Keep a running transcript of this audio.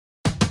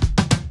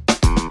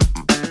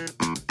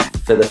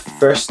for the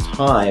first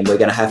time, we're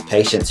going to have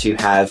patients who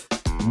have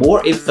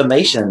more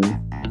information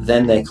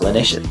than their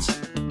clinicians.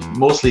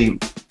 Mostly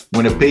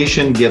when a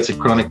patient gets a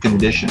chronic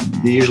condition,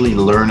 they usually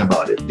learn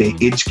about it. They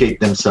educate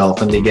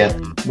themselves and they get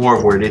more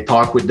of where they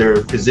talk with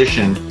their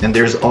physician. And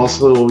there's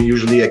also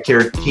usually a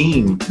care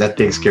team that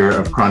takes care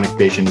of chronic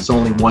patients. It's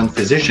only one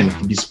physician, it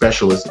can be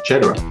specialists,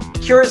 etc.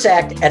 Cures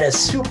Act at a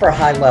super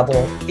high level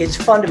is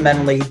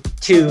fundamentally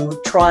to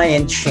try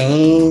and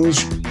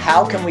change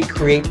how can we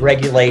create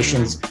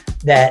regulations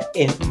that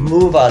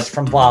move us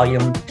from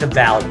volume to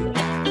value.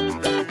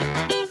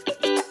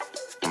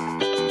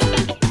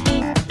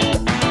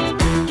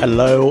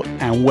 Hello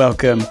and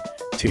welcome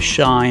to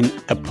Shine,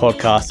 a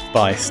podcast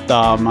by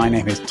Star. My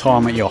name is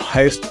Tom, your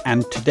host,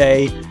 and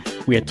today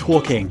we are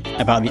talking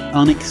about the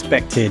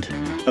unexpected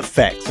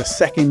effects, the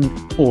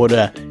second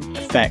order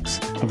effects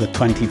of the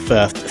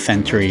 21st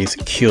Century's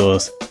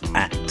Cures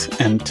Act.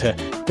 And to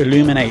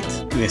illuminate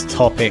this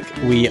topic,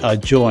 we are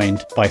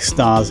joined by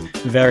Star's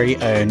very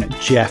own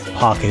Jeff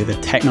Parker, the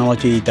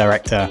Technology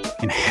Director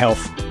in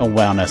Health and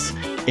Wellness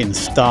in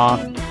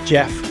Star.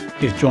 Jeff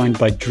is joined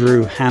by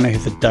Drew Hanna,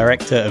 who's the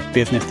Director of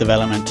Business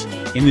Development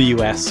in the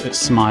US at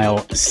Smile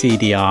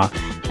CDR,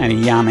 and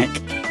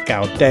Yannick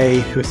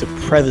Gaudet, who is the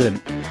President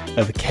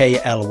of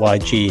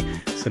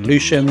KLYG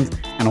Solutions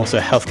and also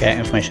a Healthcare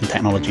Information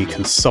Technology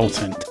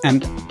Consultant.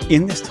 And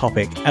in this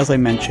topic, as I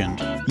mentioned,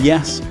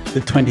 yes, the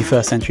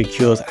 21st Century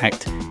Cures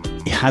Act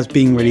has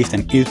been released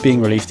and is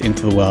being released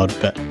into the world,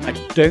 but I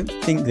don't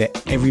think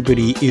that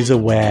everybody is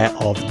aware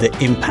of the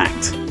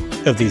impact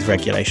of these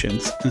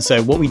regulations. And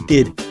so what we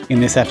did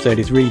in this episode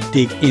is really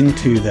dig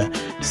into the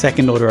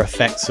second order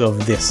effects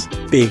of this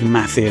big,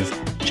 massive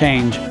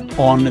change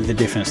on the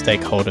different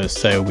stakeholders.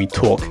 So we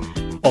talk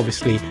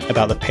obviously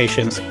about the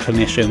patients,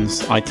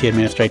 clinicians, IT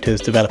administrators,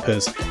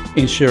 developers,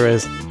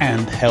 insurers,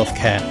 and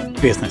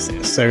healthcare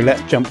businesses. So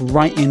let's jump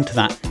right into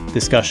that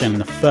discussion.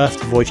 The first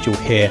voice you'll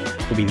hear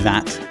will be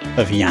that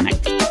of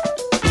Yannick.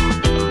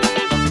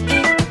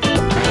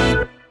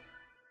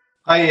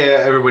 Hi,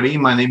 everybody.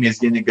 My name is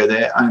Yannick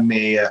Gaudet. I'm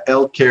a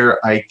healthcare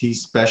IT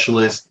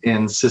specialist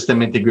in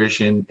system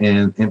integration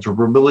and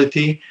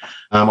interoperability.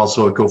 I'm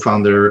also a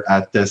co-founder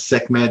at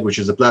SecMed, which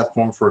is a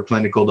platform for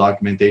clinical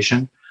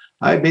documentation.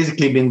 I've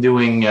basically been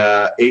doing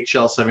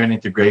HL7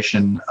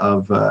 integration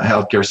of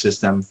healthcare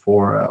system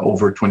for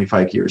over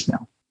 25 years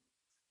now.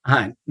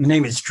 Hi, my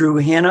name is Drew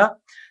Hanna.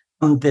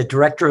 I'm the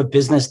Director of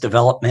Business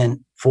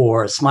Development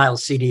for Smile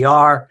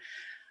CDR.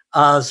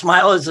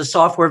 Smile is a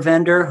software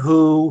vendor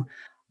who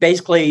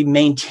basically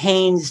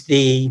maintains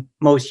the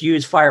most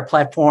used fire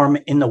platform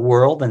in the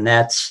world, and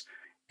that's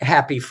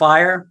Happy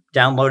Fire,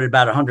 downloaded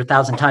about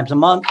 100,000 times a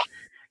month.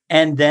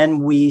 And then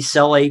we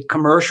sell a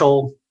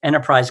commercial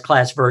enterprise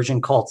class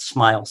version called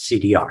Smile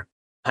CDR.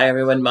 Hi,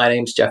 everyone. My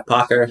name's Jeff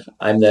Parker.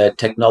 I'm the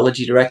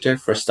Technology Director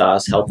for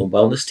Star's Health and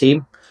Wellness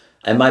team.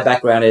 And my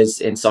background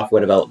is in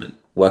software development,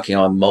 working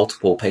on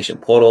multiple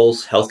patient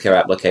portals, healthcare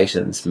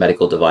applications,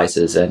 medical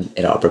devices, and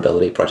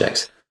interoperability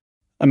projects.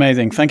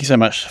 Amazing. Thank you so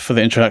much for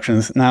the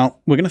introductions. Now,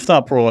 we're going to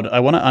start broad. I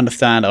want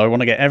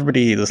to get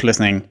everybody that's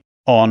listening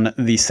on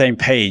the same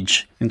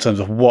page in terms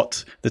of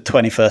what the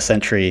 21st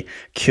Century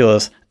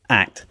Cures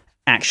Act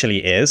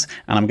actually is.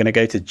 And I'm going to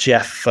go to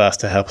Jeff first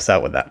to help us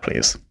out with that,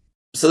 please.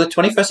 So the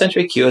 21st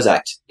Century Cures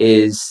Act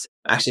is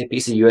actually a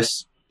piece of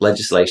US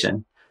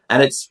legislation,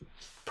 and it's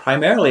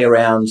primarily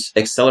around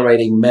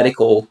accelerating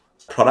medical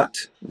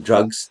product,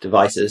 drugs,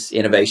 devices,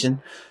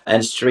 innovation,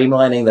 and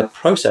streamlining the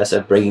process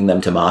of bringing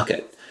them to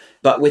market.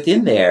 But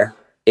within there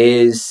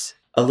is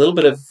a little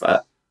bit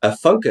of a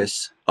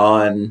focus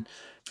on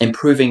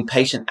improving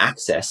patient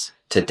access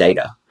to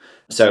data.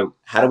 So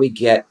how do we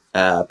get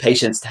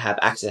patients to have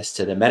access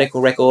to the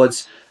medical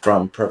records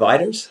from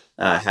providers?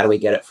 How do we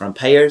get it from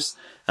payers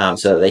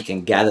so that they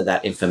can gather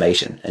that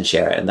information and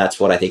share it? And that's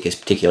what I think is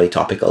particularly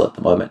topical at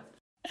the moment.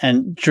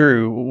 And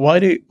Drew, why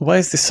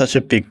is this such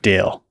a big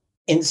deal?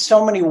 In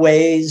so many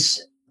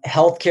ways,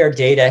 healthcare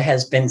data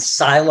has been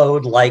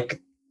siloed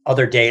like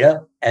other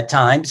data at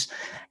times.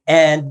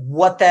 And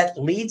what that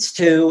leads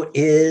to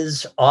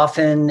is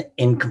often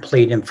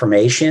incomplete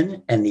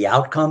information and the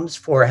outcomes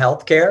for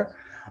healthcare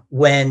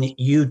when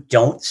you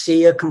don't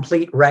see a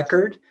complete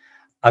record.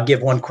 I'll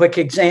give one quick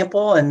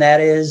example, and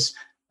that is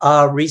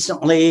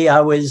recently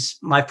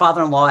my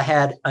father-in-law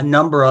had a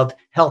number of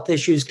health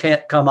issues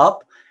come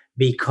up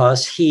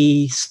because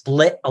he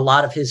split a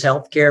lot of his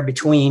healthcare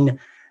between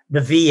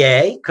the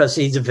VA, because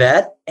he's a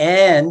vet,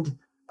 and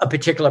a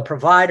particular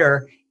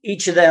provider.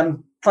 Each of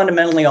them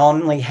fundamentally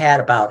only had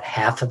about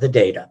half of the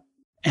data.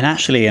 And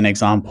actually an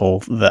example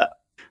that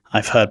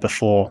I've heard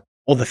before,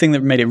 or the thing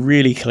that made it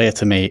really clear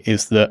to me,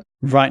 is that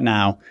right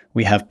now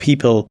we have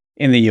people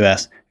in the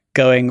US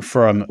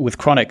with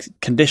chronic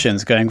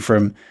conditions, going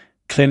from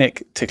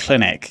clinic to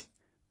clinic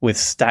with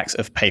stacks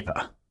of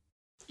paper.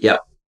 Yeah,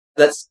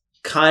 that's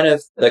kind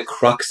of the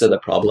crux of the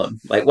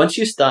problem. Like once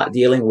you start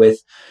dealing with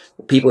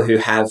people who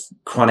have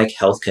chronic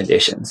health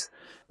conditions,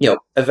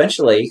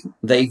 eventually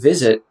they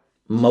visit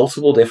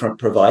multiple different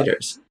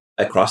providers.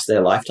 across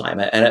their lifetime.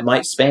 And it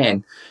might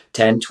span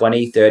 10,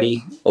 20,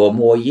 30 or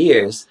more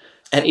years.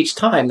 And each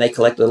time they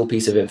collect a little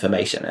piece of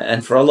information.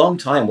 And for a long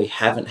time, we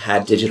haven't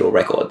had digital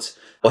records,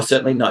 or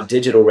certainly not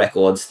digital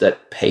records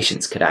that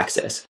patients could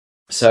access.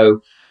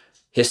 So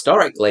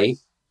historically,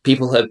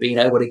 people have been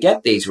able to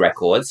get these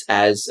records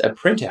as a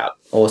printout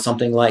or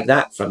something like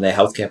that from their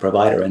healthcare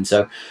provider. And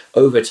so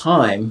over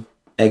time,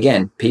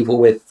 again, people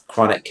with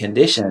chronic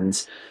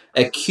conditions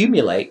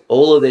accumulate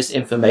all of this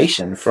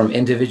information from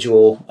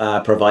individual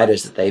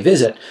providers that they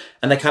visit,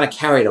 and they kind of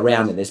carry it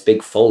around in this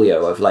big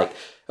folio of like,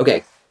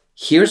 okay,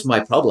 here's my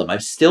problem. I'm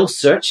still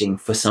searching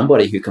for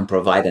somebody who can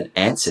provide an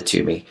answer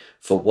to me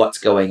for what's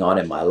going on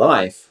in my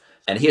life.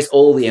 And here's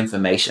all the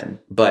information.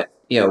 But,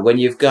 when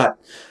you've got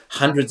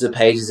hundreds of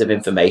pages of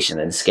information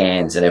and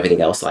scans and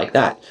everything else like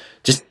that,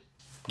 just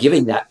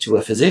giving that to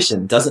a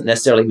physician doesn't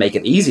necessarily make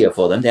it easier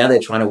for them. Now they're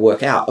trying to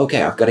work out,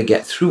 okay, I've got to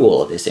get through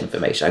all of this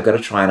information. I've got to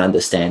try and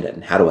understand it.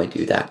 And how do I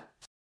do that?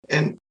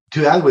 And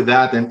to add with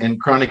that,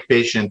 and chronic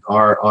patients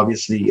are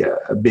obviously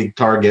a big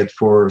target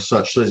for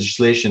such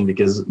legislation,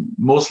 because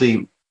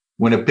mostly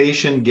when a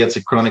patient gets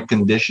a chronic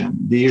condition,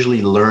 they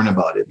usually learn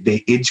about it.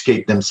 They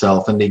educate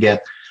themselves and they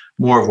get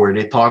more of where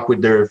they talk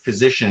with their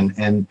physician.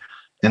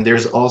 And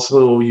there's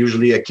also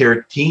usually a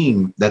care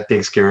team that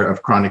takes care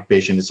of chronic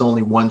patients. It's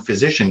only one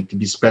physician, it could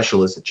be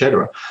specialist,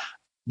 etc.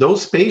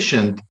 Those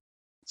patients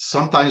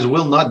sometimes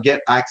will not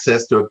get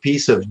access to a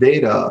piece of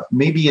data,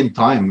 maybe in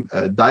time.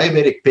 A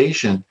diabetic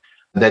patient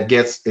that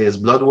gets his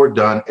blood work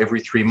done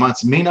every 3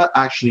 months may not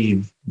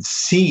actually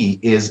see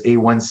his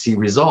A1C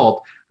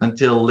result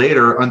until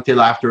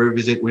after a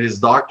visit with his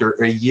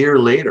doctor a year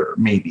later,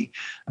 maybe.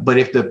 But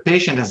if the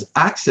patient has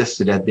access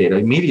to that data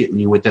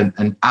immediately with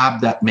an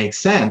app that makes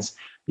sense,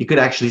 you could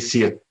actually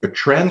see a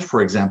trend,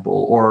 for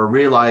example, or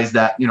realize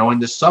that, in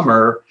the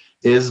summer,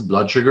 his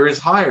blood sugar is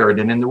higher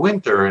than in the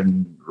winter.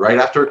 And right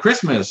after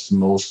Christmas,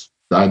 most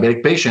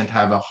diabetic patients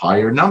have a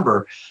higher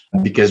number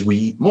because we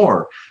eat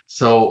more.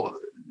 So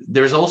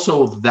there's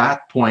also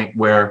that point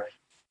where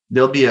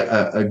there'll be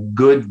a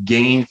good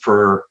gain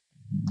for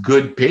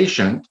good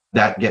patient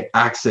that get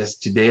access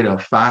to data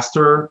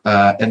faster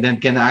and then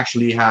can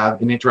actually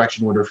have an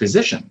interaction with their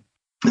physician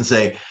and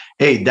say,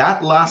 hey,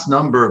 that last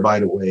number, by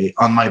the way,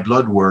 on my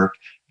blood work,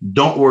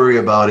 don't worry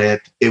about it.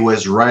 It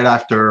was right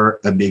after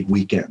a big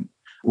weekend.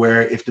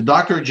 Where if the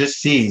doctor just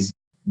sees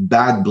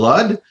bad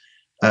blood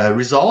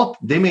result,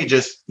 they may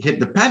just hit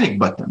the panic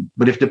button.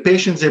 But if the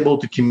patient's able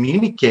to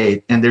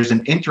communicate and there's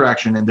an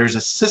interaction and there's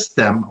a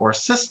system or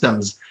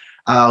systems,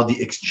 the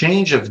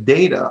exchange of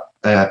data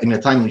in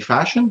a timely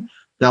fashion,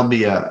 that'll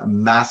be a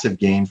massive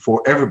gain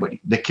for everybody,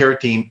 the care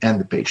team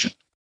and the patient.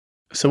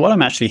 So what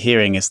I'm actually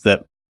hearing is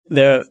that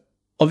there's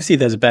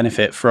a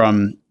benefit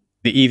from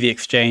the easy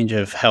exchange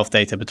of health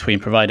data between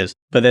providers,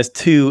 but there's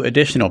two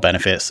additional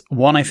benefits.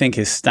 One, I think,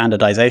 is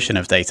standardization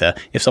of data.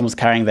 If someone's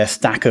carrying their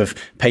stack of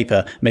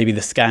paper, maybe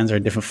the scans are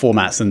in different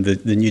formats and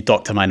the new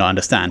doctor might not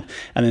understand.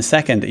 And then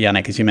second,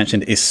 Yannick, as you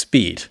mentioned, is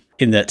speed,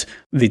 in that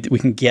we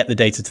can get the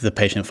data to the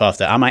patient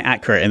faster. Am I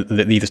accurate in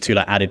that these are two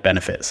added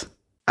benefits?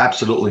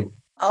 Absolutely.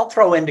 I'll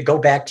throw in, to go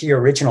back to your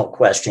original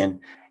question,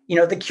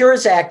 the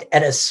Cures Act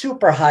at a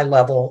super high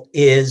level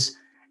is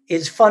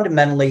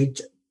fundamentally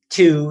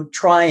to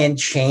try and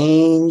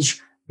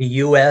change the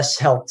U.S.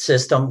 health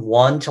system,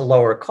 one, to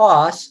lower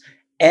costs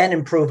and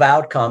improve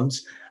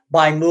outcomes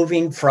by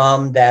moving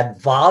from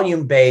that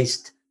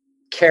volume-based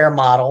care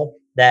model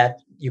that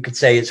you could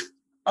say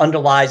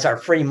underlies our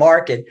free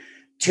market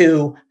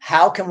to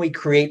how can we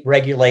create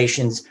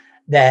regulations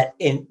that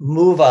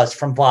move us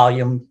from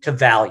volume to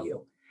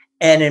value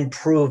and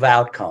improve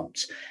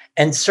outcomes.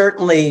 And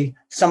certainly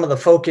some of the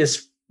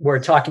focus we're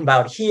talking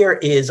about here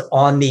is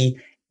on the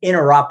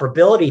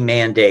interoperability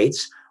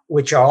mandates,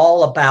 which are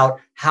all about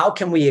how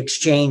can we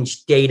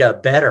exchange data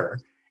better.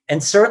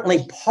 And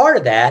certainly part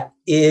of that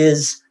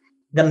is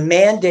the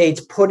mandates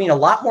putting a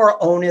lot more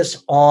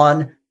onus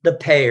on the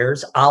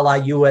payers, a la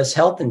U.S.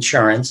 health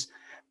insurance,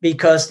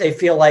 because they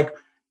feel like,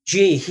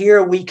 gee,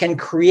 here we can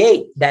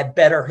create that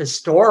better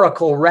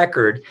historical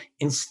record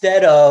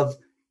instead of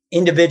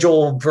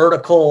individual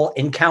vertical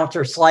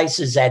encounter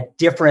slices at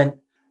different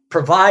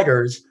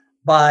providers,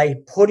 by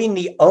putting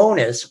the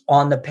onus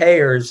on the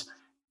payers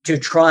to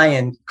try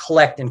and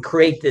collect and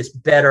create this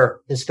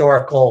better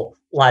historical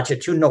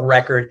longitudinal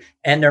record,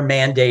 and they're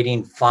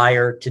mandating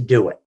FHIR to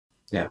do it.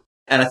 Yeah.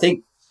 And I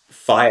think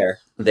FHIR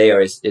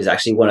there is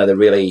actually one of the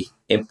really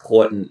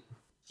important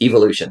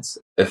evolutions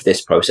of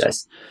this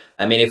process.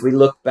 I mean, if we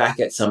look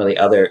back at some of the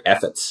other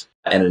efforts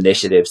and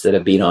initiatives that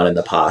have been on in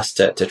the past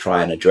to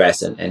try and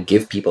address and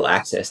give people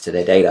access to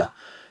their data,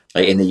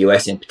 in the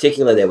US in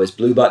particular, there was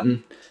Blue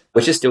Button,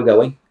 which is still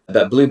going.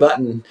 But Blue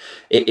Button,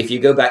 if you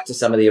go back to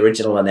some of the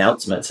original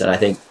announcements, and I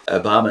think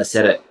Obama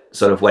said it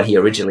sort of when he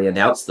originally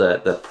announced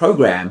the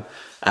program,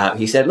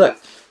 he said, look,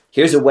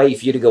 here's a way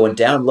for you to go and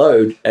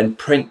download and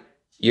print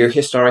your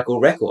historical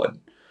record.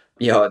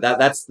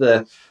 That's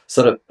the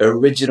sort of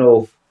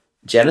original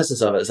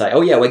genesis of it is like,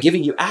 oh yeah, we're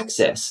giving you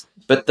access,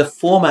 but the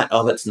format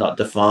of it's not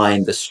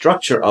defined, the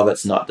structure of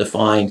it's not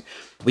defined.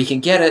 We can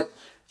get it,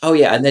 oh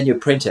yeah, and then you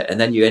print it, and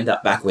then you end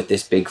up back with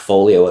this big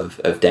folio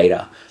of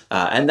data.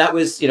 And that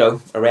was,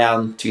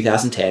 around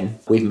 2010.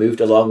 We've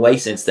moved a long way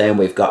since then.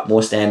 We've got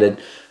more standard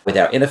with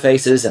our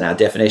interfaces and our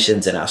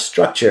definitions and our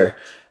structure.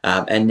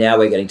 And now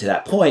we're getting to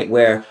that point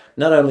where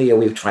not only are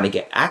we trying to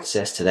get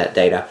access to that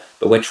data,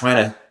 but we're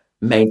trying to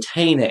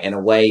maintain it in a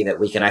way that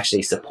we can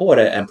actually support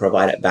it and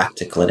provide it back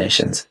to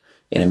clinicians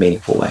in a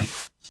meaningful way.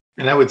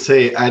 And I would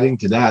say, adding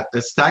to that,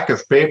 a stack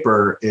of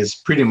paper is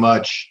pretty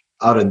much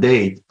out of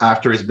date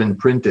after it's been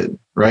printed,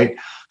 right?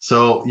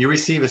 So you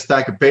receive a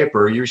stack of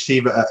paper, you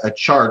receive a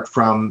chart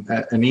from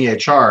an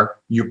EHR,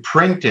 you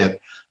print it.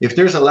 If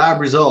there's a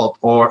lab result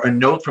or a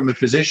note from a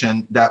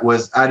physician that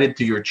was added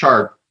to your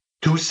chart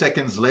 2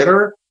 seconds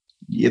later,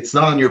 it's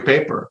not on your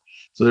paper.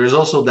 So there's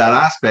also that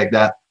aspect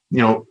that,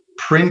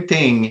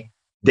 printing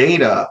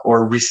data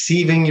or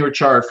receiving your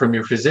chart from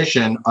your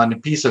physician on a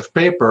piece of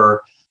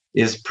paper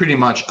is pretty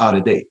much out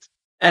of date.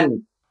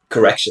 And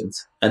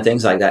corrections and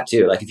things like that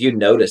too. Like if you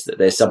notice that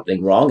there's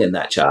something wrong in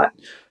that chart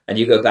and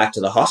you go back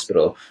to the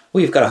hospital,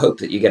 well, you've got to hope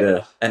that you get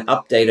an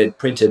updated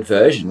printed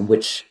version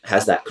which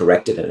has that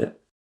corrected in it.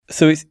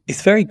 So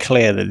it's very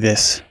clear that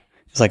this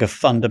is like a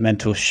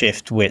fundamental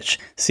shift which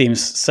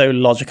seems so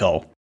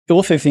logical. It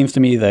also seems to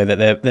me, though,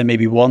 that there may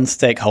be one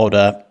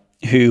stakeholder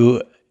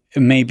who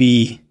may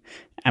be,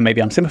 and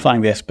maybe I'm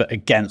simplifying this, but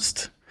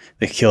against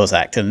the Cures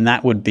Act, and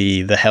that would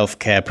be the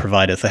healthcare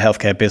providers, the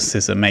healthcare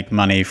businesses that make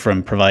money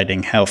from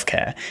providing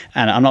healthcare.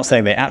 And I'm not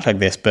saying they act like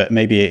this, but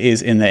maybe it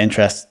is in their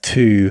interest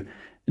to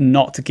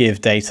not to give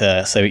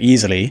data so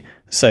easily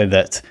so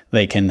that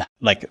they can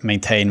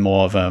maintain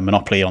more of a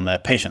monopoly on their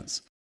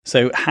patients.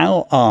 So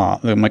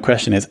my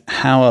question is,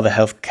 how are the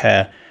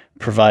healthcare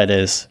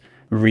providers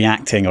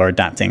reacting or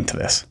adapting to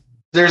this?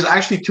 There's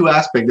actually two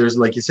aspects. There's,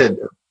 like you said,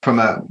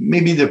 from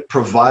maybe the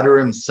provider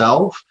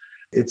himself,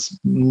 it's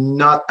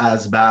not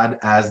as bad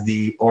as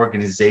the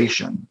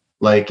organization.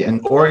 Like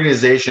an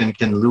organization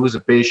can lose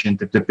a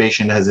patient if the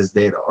patient has his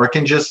data, or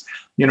can just,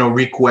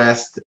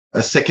 request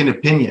a second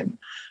opinion.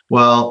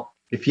 Well,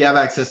 if you have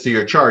access to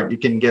your chart, you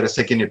can get a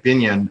second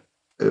opinion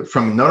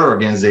from another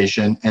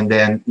organization, and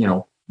then,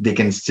 they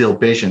can steal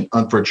patient.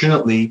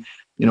 Unfortunately,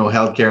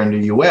 healthcare in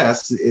the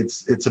US,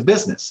 it's a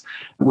business,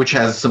 which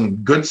has some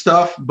good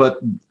stuff, but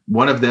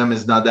one of them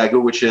is not that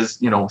good, which is,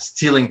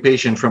 stealing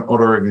patient from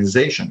other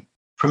organization.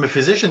 From a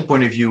physician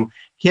point of view,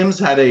 HIMSS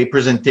had a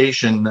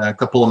presentation a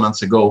couple of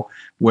months ago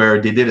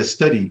where they did a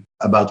study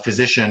about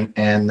physician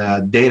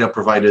and data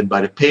provided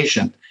by the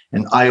patient.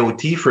 And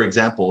IoT, for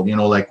example,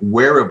 like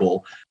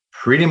wearable,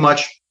 pretty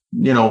much,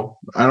 I don't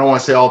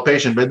want to say all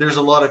patient, but there's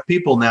a lot of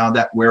people now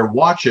that wear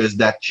watches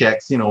that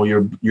checks,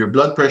 your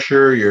blood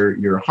pressure,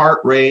 your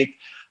heart rate,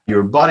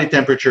 your body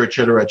temperature, et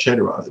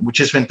cetera, which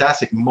is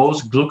fantastic.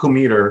 Most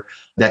glucometer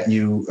that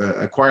you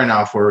acquire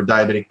now for a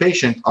diabetic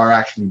patient are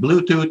actually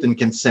Bluetooth and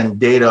can send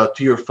data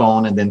to your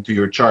phone and then to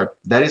your chart.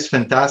 That is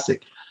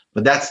fantastic.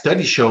 But that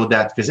study showed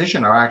that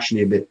physicians are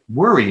actually a bit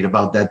worried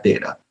about that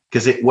data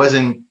because it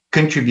wasn't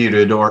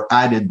contributed or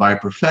added by a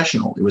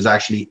professional. It was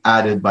actually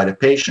added by the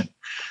patient.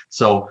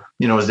 So,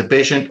 is the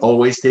patient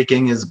always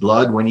taking his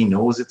blood when he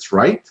knows it's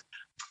right?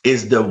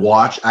 Is the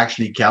watch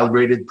actually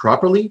calibrated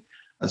properly?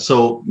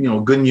 So,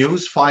 good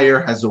news,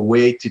 FHIR has a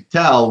way to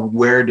tell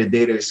where the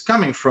data is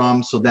coming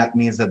from. So that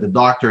means that the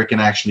doctor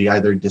can actually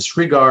either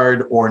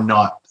disregard or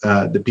not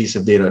the piece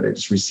of data that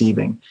it's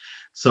receiving.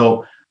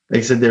 So, like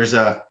I said, there's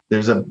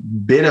a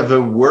bit of a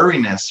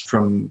worriness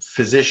from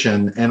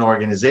physician and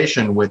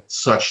organization with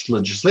such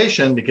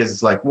legislation, because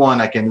it's like,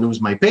 one, I can lose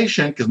my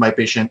patient because my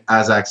patient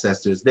has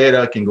access to his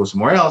data, can go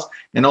somewhere else.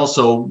 And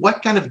also,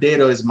 what kind of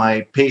data is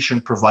my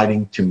patient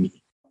providing to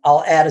me?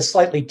 I'll add a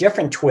slightly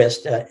different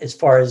twist as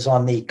far as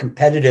on the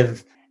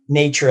competitive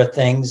nature of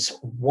things.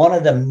 One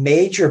of the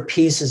major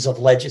pieces of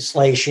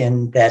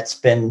legislation that's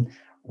been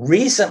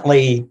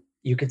recently,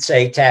 you could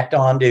say, tacked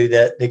onto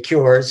the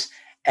Cures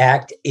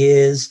Act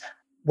is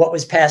what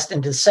was passed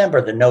in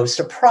December, the No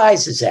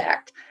Surprises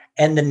Act.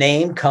 And the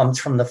name comes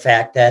from the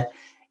fact that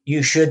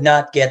you should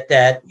not get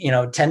that,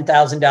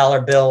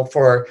 $10,000 bill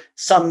for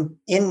some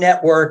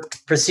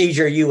in-network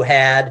procedure you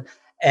had.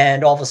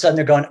 And all of a sudden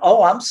they're going,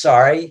 oh, I'm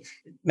sorry.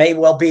 May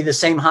well be the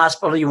same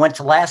hospital you went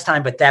to last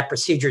time, but that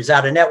procedure is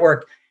out of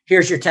network.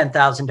 Here's your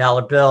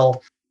 $10,000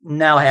 bill.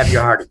 Now have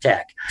your heart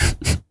attack.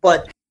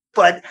 But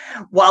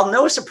while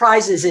No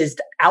Surprises is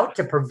out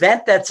to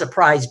prevent that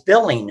surprise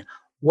billing,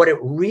 what it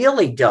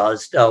really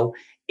does, though,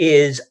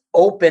 is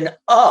open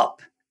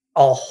up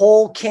a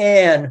whole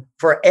can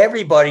for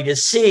everybody to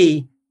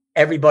see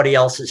everybody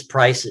else's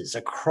prices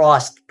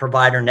across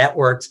provider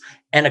networks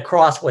and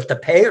across what the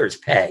payers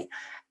pay.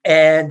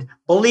 And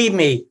believe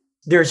me,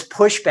 there's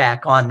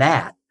pushback on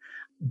that.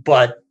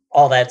 But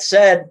all that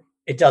said,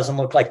 it doesn't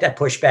look like that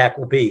pushback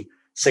will be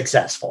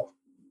successful.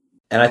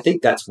 And I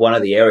think that's one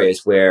of the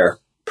areas where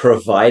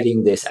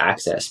providing this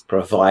access,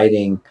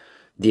 providing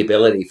the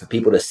ability for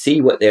people to see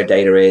what their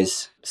data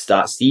is,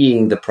 start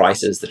seeing the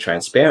prices, the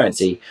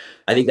transparency,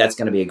 I think that's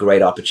going to be a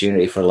great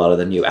opportunity for a lot of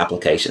the new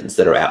applications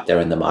that are out there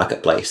in the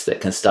marketplace that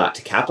can start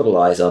to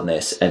capitalize on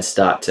this and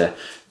start to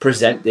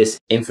present this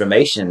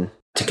information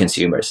to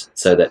consumers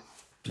so that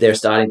they're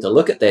starting to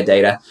look at their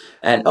data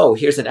and, oh,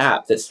 here's an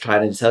app that's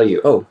trying to tell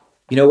you, oh,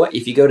 you know what,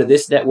 if you go to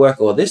this network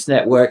or this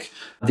network,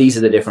 these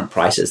are the different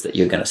prices that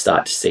you're going to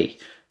start to see.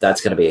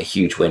 That's going to be a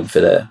huge win for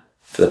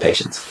the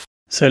patients.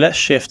 So let's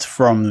shift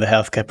from the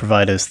healthcare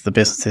providers, the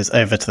businesses,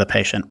 over to the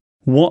patient.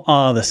 What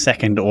are the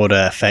second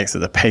order effects that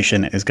the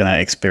patient is going to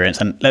experience?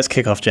 And let's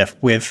kick off, Jeff,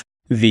 with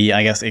the,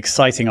 I guess,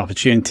 exciting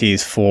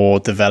opportunities for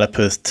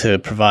developers to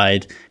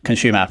provide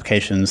consumer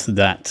applications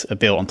that are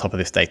built on top of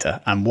this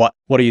data. And what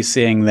are you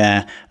seeing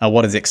there?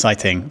 What is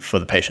exciting for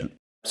the patient?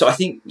 So I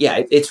think,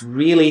 it's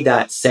really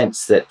that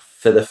sense that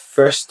for the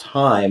first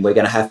time, we're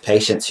going to have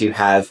patients who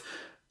have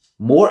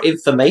more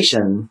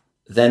information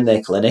than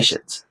their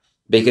clinicians,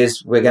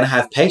 because we're going to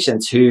have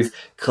patients who've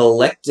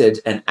collected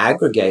and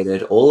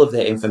aggregated all of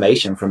their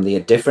information from the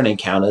different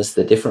encounters,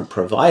 the different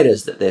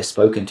providers that they've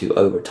spoken to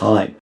over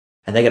time.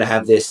 And they're going to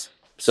have this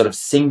sort of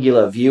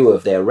singular view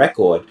of their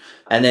record.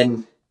 And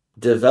then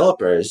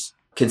developers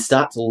can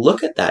start to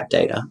look at that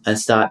data and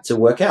start to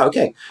work out,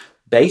 okay,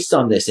 based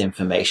on this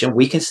information,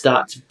 we can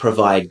start to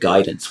provide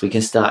guidance. We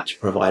can start to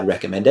provide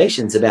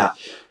recommendations about,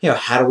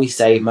 how do we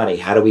save money?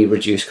 How do we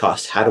reduce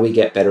costs? How do we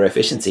get better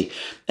efficiency?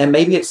 And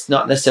maybe it's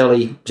not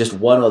necessarily just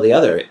one or the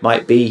other. It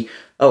might be,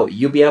 oh,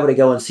 you'll be able to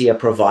go and see a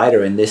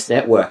provider in this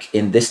network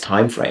in this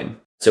time frame.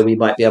 So we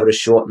might be able to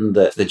shorten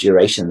the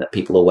duration that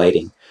people are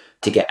waiting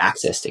to get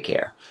access to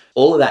care.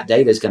 All of that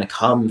data is going to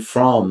come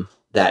from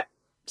that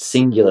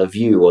singular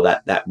view or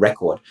that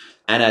record.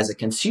 And as a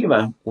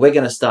consumer, we're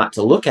going to start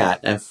to look at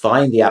and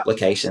find the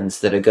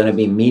applications that are going to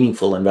be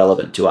meaningful and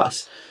relevant to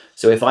us.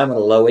 So if I'm at a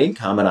low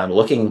income and I'm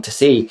looking to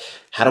see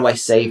how do I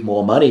save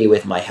more money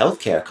with my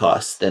healthcare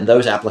costs, then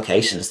those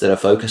applications that are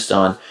focused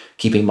on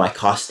keeping my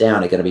costs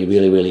down are going to be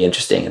really, really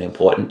interesting and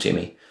important to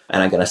me.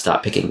 And I'm going to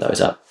start picking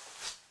those up.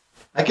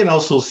 I can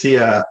also see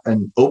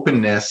an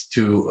openness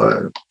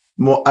to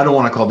I don't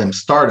want to call them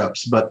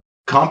startups, but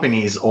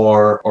companies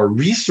or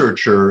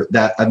researcher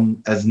that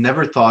has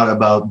never thought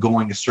about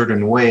going a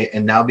certain way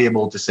and now be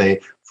able to say,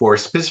 for a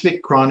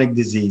specific chronic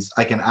disease,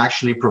 I can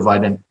actually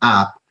provide an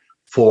app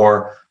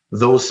for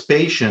those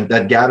patients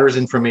that gathers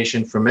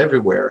information from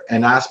everywhere.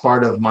 And as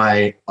part of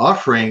my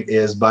offering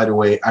is, by the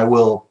way, I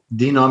will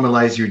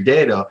denomalize your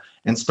data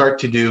and start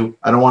to do,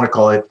 I don't want to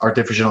call it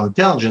artificial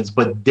intelligence,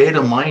 but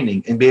data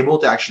mining, and be able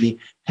to actually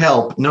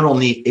help not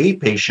only a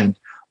patient,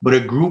 but a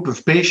group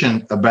of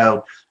patients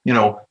about,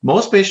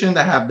 most patients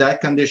that have that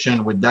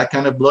condition with that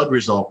kind of blood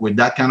result, with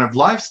that kind of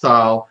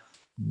lifestyle,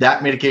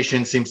 that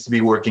medication seems to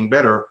be working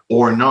better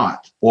or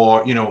not.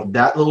 Or,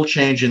 that little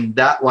change in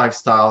that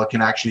lifestyle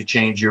can actually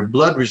change your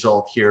blood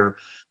result here.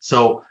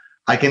 So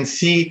I can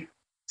see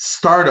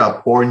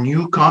startup or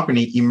new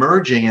company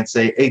emerging and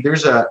say, hey,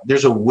 there's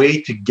a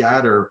way to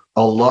gather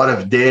a lot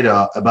of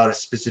data about a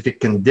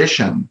specific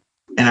condition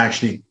and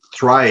actually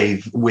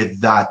thrive with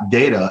that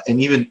data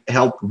and even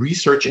help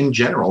research in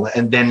general,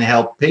 and then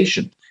help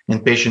patient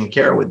and patient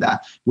care with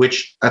that,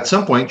 which at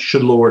some point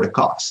should lower the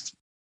cost.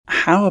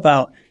 How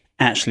about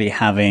actually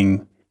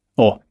having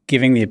or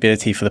giving the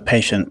ability for the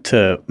patient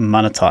to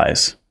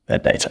monetize their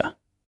data?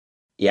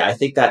 Yeah, I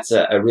think that's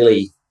a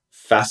really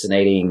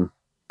fascinating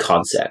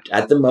concept.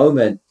 At the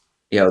moment,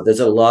 there's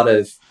a lot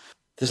of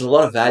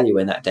value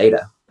in that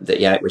data that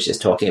Yannick was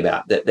just talking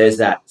about. That there's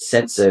that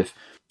sense of,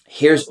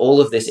 here's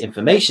all of this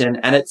information,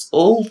 and it's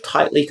all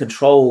tightly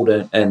controlled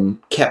and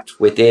kept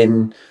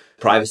within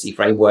privacy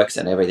frameworks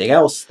and everything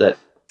else that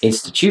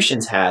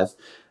institutions have.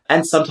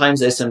 And sometimes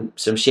there's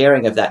some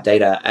sharing of that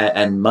data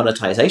and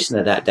monetization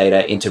of that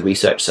data into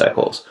research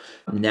circles.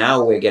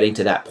 Now we're getting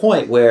to that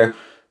point where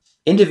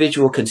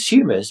individual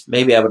consumers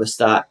may be able to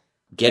start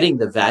getting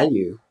the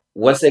value.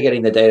 Once they're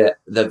getting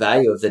the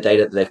value of the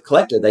data that they've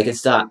collected, they can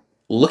start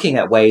looking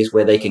at ways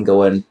where they can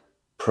go and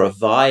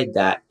provide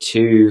that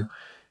to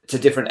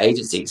different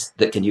agencies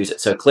that can use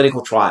it. So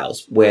clinical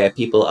trials where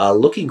people are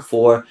looking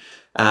for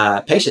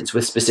patients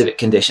with specific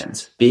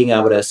conditions, being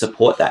able to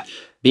support that,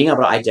 being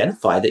able to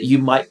identify that you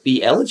might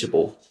be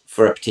eligible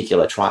for a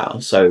particular trial.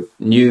 So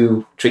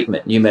new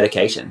treatment, new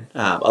medication.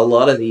 A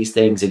lot of these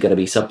things are going to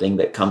be something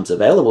that comes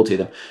available to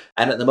them.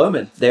 And at the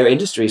moment, there are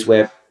industries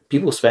where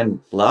people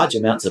spend large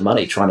amounts of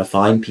money trying to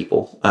find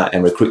people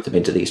and recruit them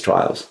into these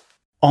trials.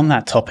 On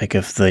that topic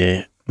of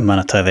the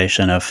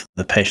monetization of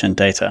the patient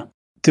data,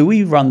 do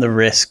we run the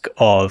risk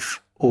of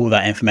all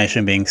that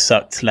information being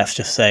sucked, let's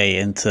just say,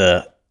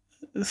 into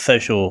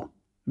social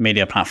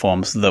media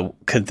platforms that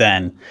could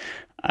then,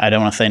 I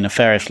don't want to say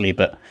nefariously,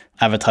 but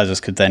advertisers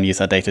could then use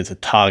that data to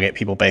target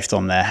people based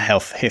on their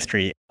health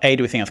history? A,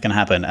 do we think that's going to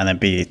happen? And then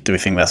B, do we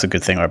think that's a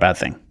good thing or a bad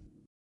thing?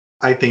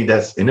 I think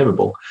that's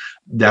inevitable.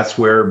 That's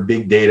where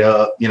big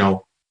data,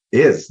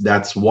 is.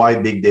 That's why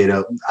big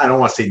data, I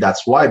don't want to say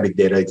that's why big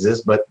data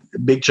exists, but a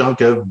big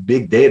chunk of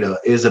big data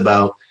is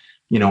about,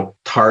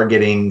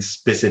 targeting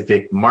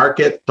specific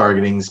market,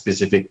 targeting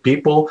specific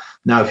people.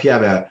 Now, if you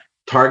have a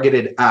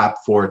targeted app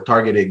for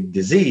targeted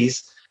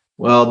disease,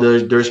 well,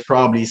 there's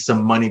probably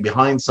some money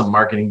behind, some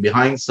marketing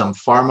behind, some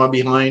pharma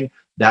behind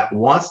that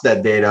wants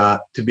that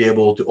data to be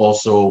able to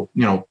also,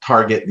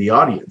 target the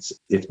audience.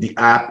 If the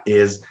app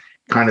is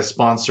kind of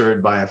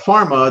sponsored by a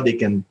pharma, they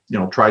can,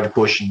 try to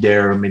push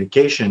their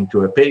medication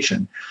to a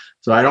patient.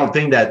 So I don't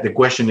think that the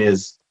question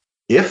is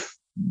if,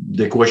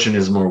 the question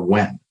is more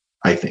when,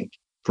 I think,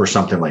 for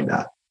something like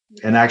that.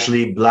 And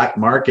actually, black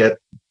market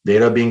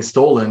data being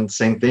stolen,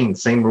 same thing,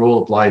 same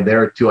rule applied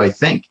there too, I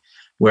think,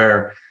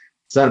 where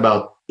it's not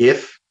about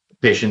if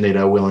patient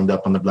data will end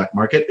up on the black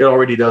market. It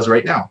already does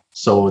right now.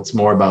 So it's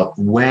more about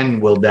when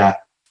will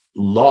that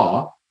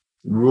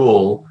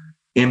rule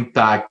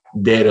impact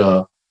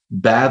data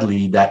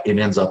badly that it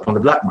ends up on the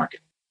black market.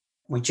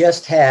 We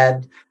just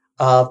had,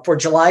 for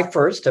July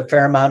 1st, a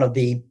fair amount of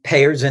the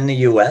payers in the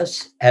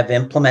U.S. have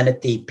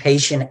implemented the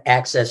Patient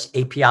Access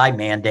API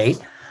mandate,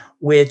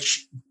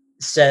 which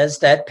says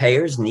that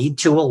payers need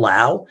to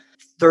allow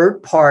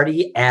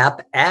third-party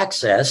app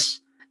access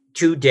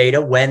to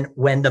data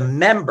when the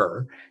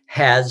member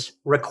has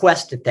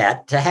requested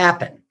that to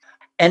happen.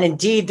 And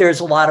indeed, there's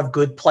a lot of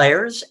good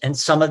players, and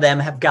some of them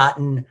have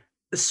gotten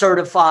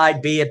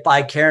certified, be it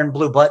by Karen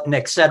Blue Button,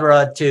 et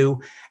cetera, to,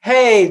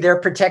 hey,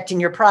 they're protecting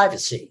your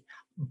privacy.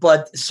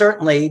 But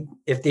certainly,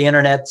 if the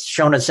internet's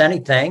shown us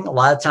anything, a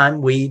lot of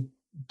time we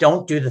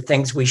don't do the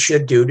things we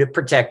should do to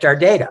protect our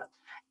data.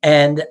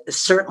 And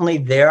certainly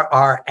there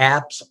are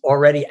apps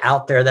already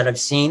out there that I've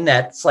seen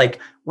that's like,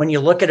 when you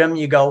look at them,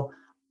 you go,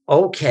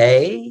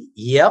 okay,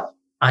 yep,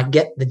 I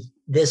get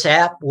this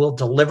app will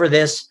deliver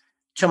this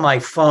to my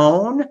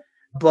phone.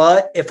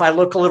 But if I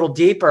look a little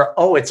deeper,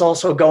 it's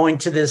also going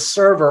to this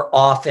server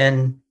off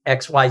in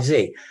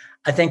XYZ.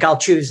 I think I'll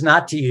choose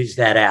not to use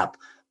that app.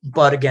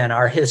 But again,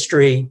 our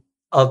history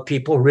of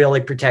people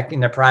really protecting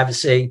their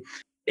privacy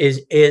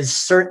is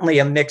certainly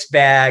a mixed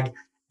bag.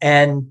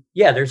 And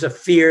yeah, there's a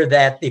fear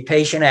that the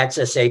Patient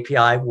Access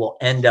API will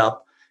end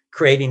up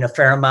creating a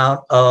fair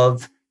amount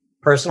of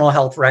personal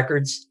health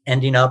records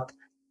ending up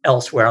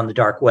elsewhere on the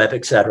dark web,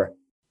 et cetera.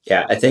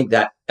 Yeah, I think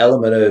that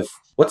element of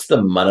what's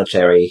the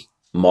monetary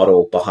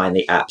model behind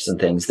the apps and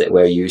things that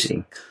we're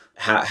using?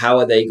 How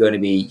are they going to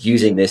be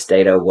using this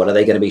data? What are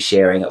they going to be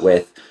sharing it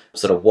with?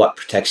 Sort of what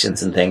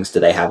protections and things do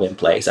they have in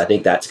place? I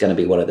think that's going to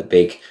be one of the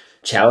big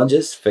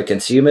challenges for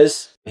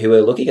consumers who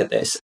are looking at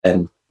this.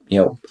 And,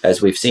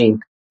 as we've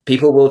seen,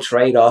 people will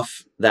trade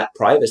off that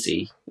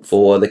privacy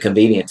for the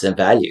convenience and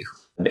value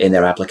in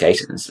their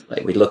applications.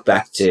 Like we look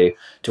back to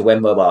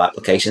when mobile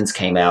applications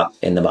came out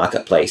in the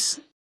marketplace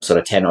sort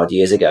of 10 odd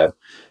years ago.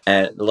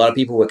 And a lot of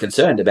people were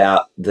concerned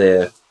about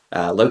the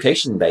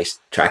location-based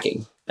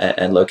tracking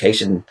and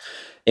location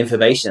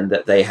information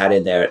that they had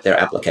in their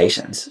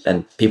applications,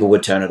 and people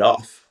would turn it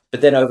off.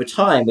 But then over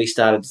time, we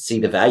started to see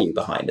the value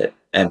behind it,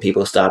 and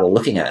people started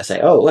looking at it and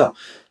say, oh, well,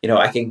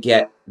 I can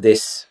get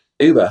this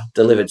Uber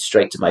delivered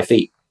straight to my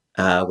feet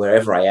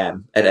wherever I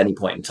am at any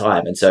point in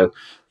time. And so,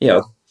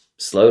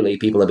 slowly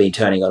people have been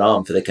turning it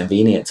on for the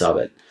convenience of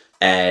it.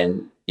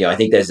 And, I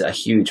think there's a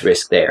huge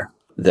risk there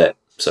that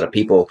sort of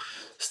people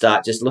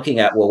start just looking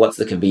at, well, what's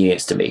the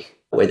convenience to me,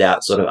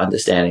 without sort of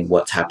understanding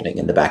what's happening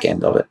in the back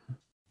end of it.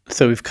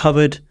 So we've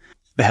covered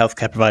the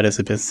healthcare providers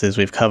and businesses,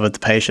 we've covered the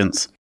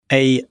patients.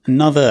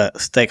 Another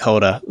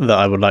stakeholder that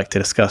I would like to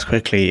discuss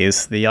quickly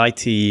is the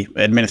IT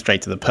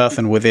administrator, the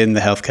person within the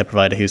healthcare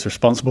provider who's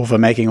responsible for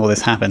making all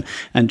this happen.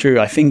 And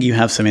Drew, I think you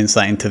have some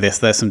insight into this.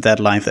 There's some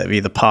deadlines that have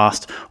either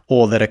passed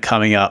or that are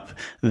coming up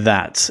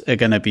that are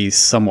going to be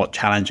somewhat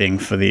challenging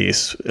for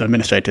these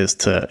administrators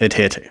to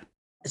adhere to.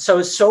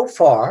 So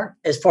far,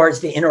 as far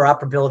as the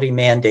interoperability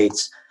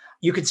mandates,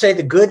 you could say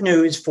the good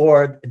news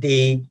for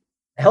the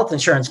health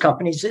insurance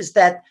companies is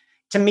that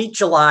to meet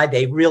July,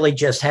 they really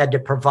just had to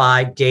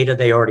provide data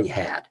they already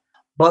had.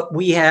 But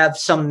we have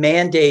some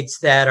mandates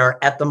that are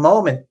at the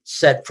moment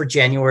set for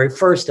January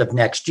 1st of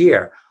next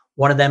year.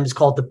 One of them is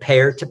called the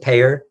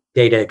payer-to-payer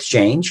data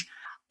exchange.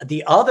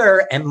 The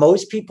other, and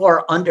most people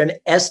are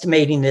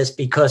underestimating this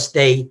because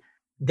they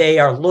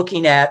are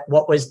looking at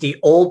what was the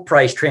old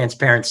price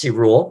transparency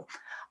rule,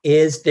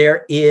 is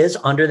there is,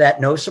 under that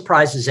No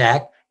Surprises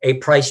Act, a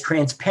price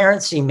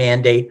transparency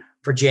mandate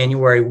for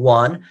January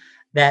 1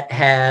 that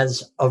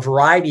has a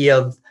variety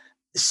of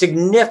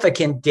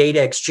significant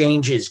data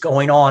exchanges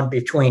going on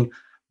between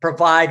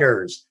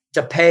providers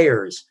to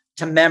payers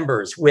to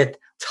members with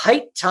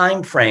tight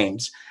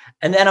timeframes.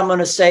 And then I'm going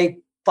to say,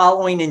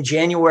 following in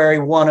January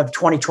 1 of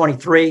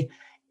 2023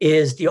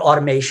 is the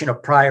automation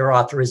of prior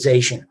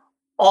authorization.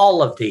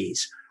 All of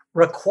these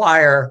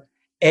require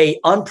an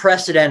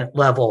unprecedented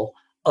level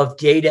of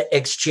data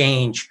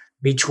exchange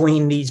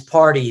between these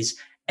parties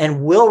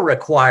and will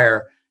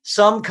require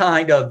some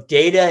kind of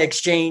data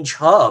exchange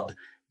hub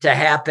to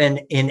happen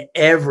in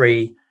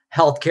every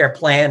healthcare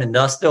plan. And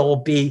thus there will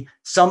be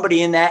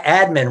somebody in that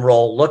admin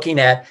role looking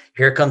at,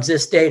 here comes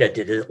this data.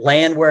 Did it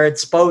land where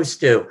it's supposed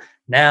to?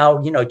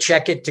 Now,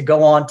 check it to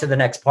go on to the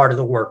next part of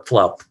the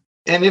workflow.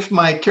 And if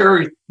my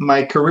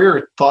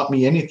career taught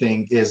me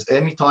anything, is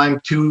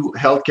anytime two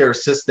healthcare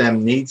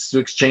system needs to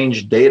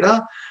exchange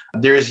data,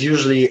 there's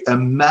usually a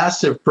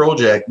massive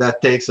project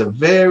that takes a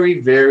very,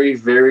 very,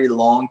 very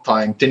long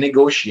time to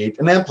negotiate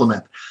and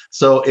implement.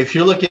 So if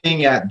you're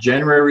looking at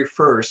January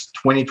 1st,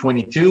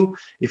 2022,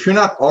 if you're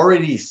not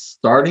already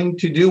starting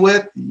to do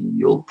it,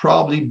 you'll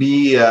probably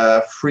be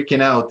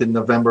freaking out in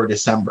November,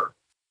 December.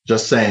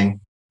 Just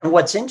saying. And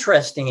what's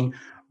interesting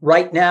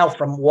right now,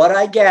 from what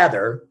I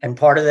gather, and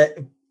part of that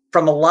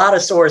from a lot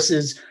of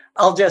sources,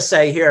 I'll just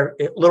say here,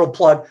 a little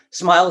plug,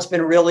 Smile's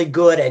been really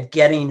good at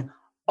getting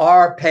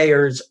our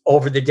payers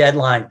over the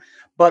deadline.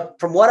 But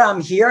from what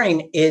I'm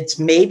hearing, it's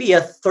maybe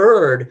a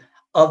third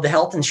of the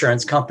health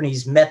insurance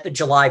companies met the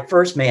July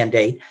 1st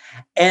mandate.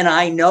 And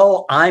I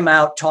know I'm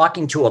out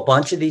talking to a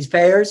bunch of these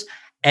payers,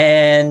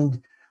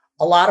 and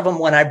a lot of them,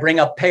 when I bring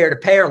up payer to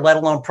payer, let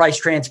alone price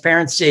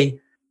transparency,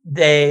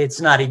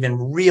 it's not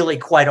even really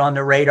quite on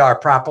the radar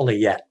properly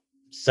yet.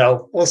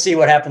 So we'll see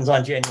what happens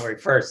on January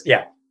 1st.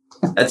 Yeah.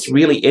 That's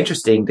really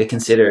interesting to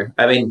consider.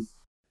 I mean,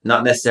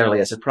 not necessarily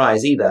a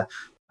surprise either,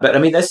 but I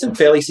mean, there's some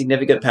fairly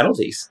significant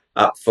penalties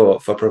up for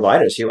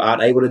providers who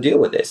aren't able to deal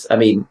with this. I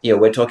mean,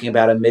 we're talking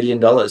about $1 million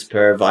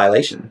per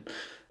violation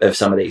of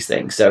some of these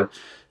things. So,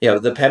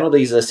 the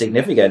penalties are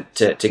significant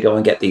to go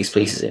and get these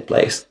pieces in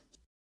place.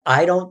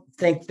 I don't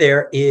think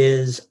there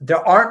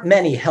aren't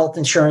many health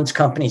insurance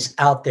companies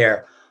out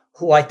there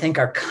who I think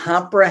are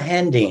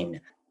comprehending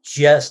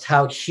just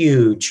how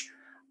huge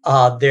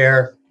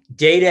their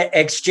data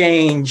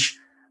exchange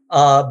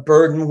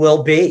burden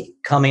will be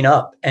coming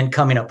up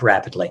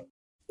rapidly.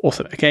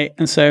 Awesome. Okay.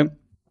 And so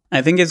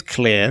I think it's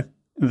clear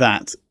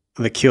that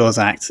the Cures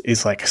Act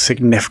is like a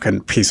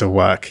significant piece of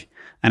work,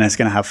 and it's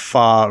going to have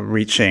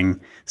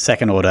far-reaching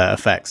second-order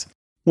effects.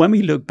 When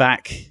we look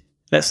back,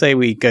 let's say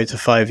we go to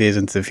 5 years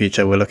into the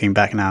future, we're looking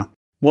back now,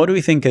 what do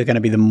we think are going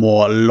to be the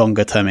more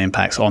longer-term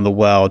impacts on the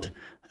world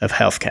of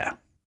healthcare?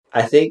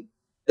 I think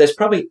there's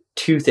probably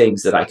two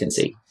things that I can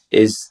see.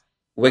 Is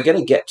we're going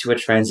to get to a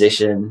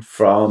transition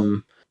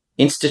from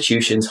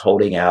institutions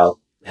holding our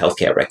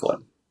healthcare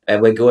record,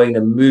 and we're going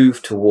to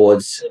move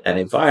towards an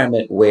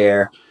environment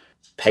where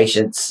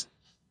patients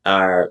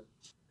are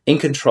in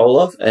control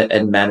of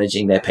and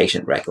managing their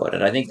patient record.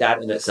 And I think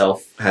that in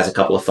itself has a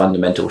couple of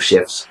fundamental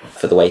shifts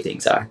for the way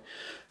things are.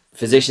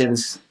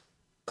 Physicians,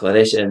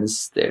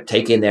 clinicians, they're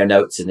taking their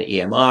notes in the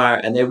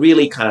EMR, and they're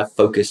really kind of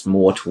focused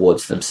more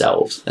towards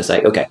themselves. It's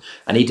like, okay,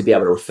 I need to be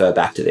able to refer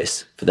back to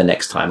this for the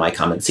next time I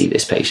come and see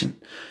this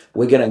patient.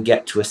 We're going to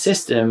get to a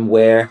system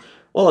where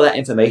all of that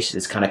information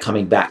is kind of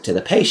coming back to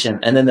the patient,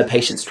 and then the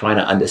patient's trying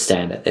to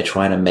understand it. They're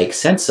trying to make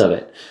sense of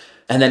it.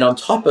 And then on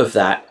top of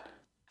that,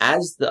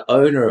 as the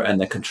owner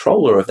and the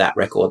controller of that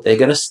record, they're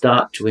going to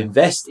start to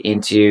invest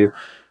into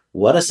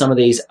what are some of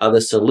these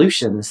other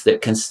solutions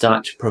that can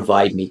start to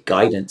provide me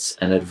guidance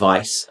and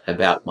advice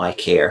about my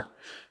care.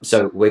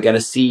 So we're going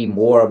to see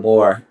more and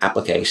more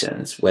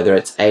applications, whether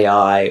it's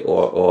AI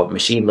or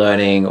machine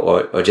learning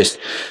or just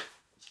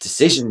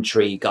decision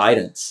tree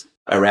guidance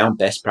around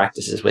best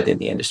practices within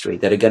the industry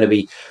that are going to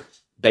be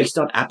based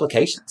on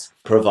applications,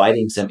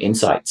 providing some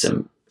insight,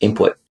 some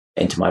input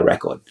into my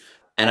record.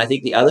 And I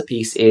think the other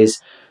piece is,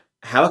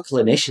 how are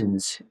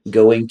clinicians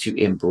going to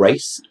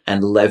embrace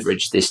and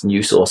leverage this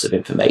new source of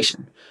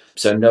information?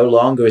 So no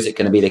longer is it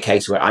going to be the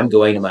case where I'm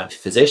going to my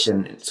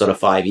physician sort of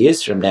 5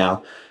 years from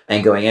now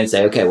and going in and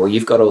say, okay, well,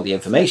 you've got all the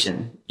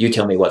information. You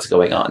tell me what's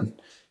going on.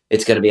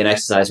 It's going to be an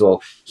exercise.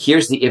 Well,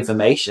 here's the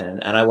information,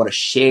 and I want to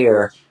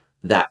share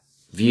that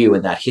view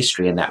and that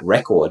history and that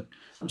record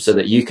so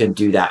that you can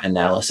do that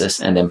analysis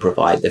and then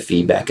provide the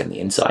feedback and the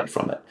insight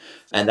from it.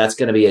 And that's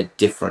going to be a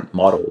different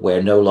model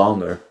where no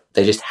longer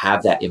they just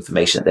have that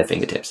information at their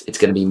fingertips. It's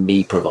going to be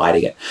me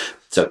providing it.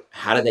 So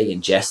how do they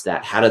ingest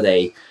that? How do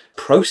they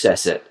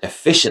process it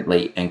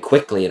efficiently and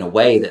quickly in a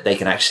way that they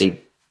can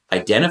actually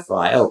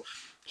identify, oh,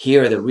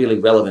 here are the really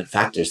relevant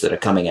factors that are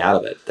coming out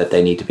of it that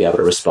they need to be able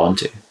to respond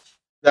to?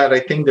 That I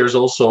think there's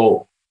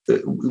also,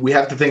 we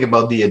have to think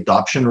about the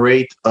adoption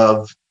rate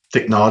of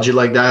technology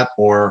like that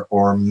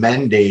or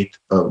mandate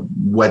of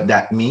what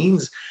that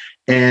means.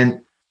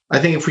 And I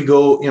think if we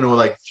go,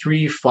 like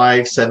 3,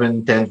 5,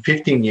 7, 10,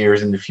 15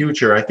 years in the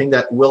future, I think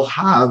that we'll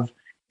have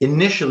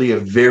initially a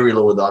very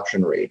low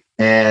adoption rate.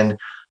 And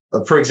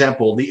for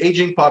example, the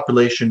aging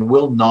population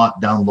will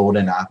not download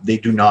an app. They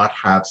do not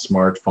have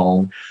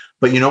smartphone,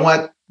 but you know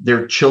what?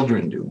 Their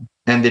children do.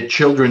 And the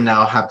children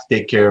now have to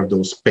take care of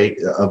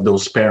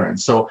those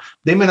parents. So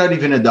they may not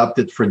even adopt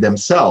it for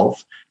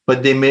themselves,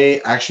 but they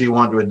may actually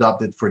want to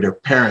adopt it for their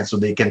parents so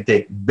they can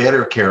take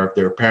better care of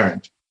their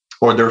parent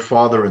or their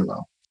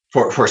father-in-law.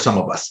 For some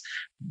of us,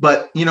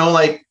 but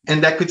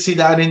and that could see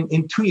that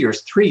in 2 years,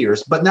 3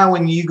 years. But now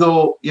when you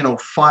go,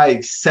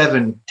 5,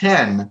 7,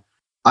 10,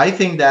 I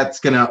think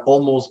that's going to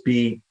almost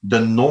be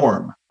the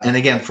norm. And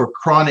again, for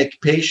chronic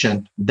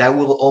patient, that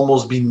will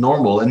almost be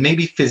normal. And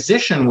maybe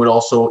physician would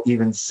also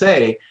even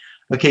say,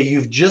 okay,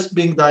 you've just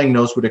been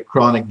diagnosed with a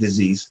chronic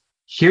disease.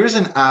 here's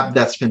an app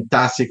that's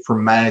fantastic for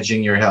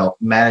managing your health,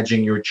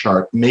 managing your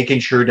chart, making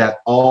sure that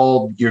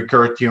all your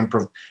care team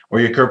or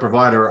your care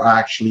provider are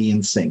actually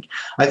in sync.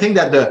 I think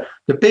that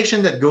the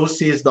patient that goes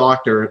see his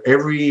doctor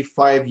every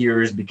 5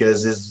 years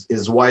because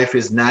his wife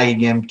is nagging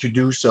him to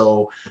do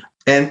so,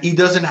 and he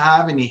doesn't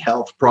have any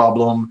health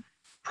problem,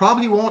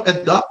 probably won't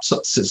adopt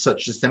such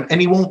system, and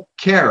he won't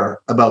care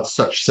about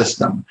such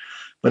system.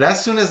 But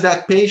as soon as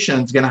that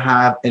patient's going to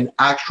have an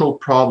actual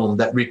problem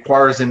that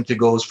requires him to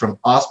go from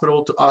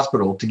hospital to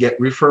hospital to get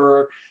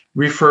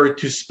referred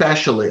to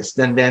specialists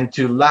and then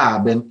to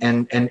lab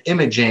and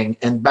imaging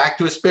and back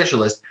to a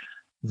specialist,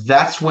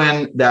 that's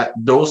when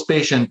those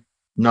patients,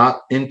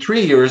 not in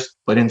 3 years,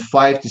 but in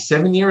 5 to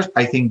 7 years,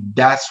 I think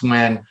that's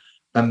when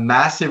a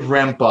massive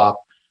ramp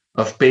up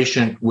of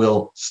patient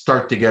will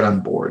start to get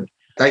on board.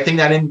 I think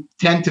that in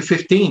 10 to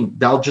 15,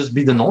 that'll just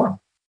be the norm.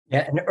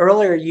 Yeah, and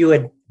earlier you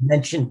had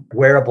mentioned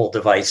wearable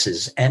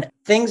devices, and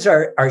things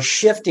are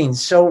shifting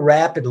so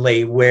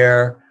rapidly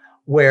where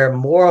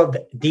more of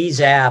these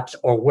apps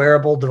or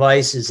wearable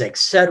devices, et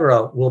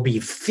cetera, will be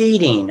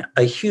feeding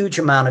a huge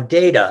amount of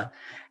data.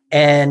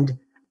 And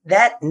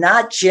that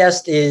not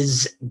just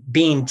is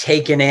being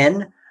taken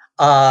in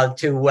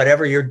to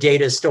whatever your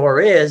data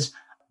store is,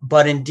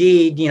 but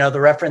indeed,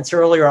 the reference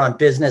earlier on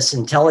business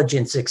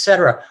intelligence, et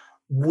cetera,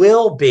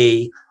 will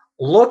be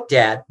looked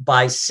at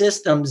by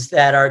systems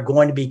that are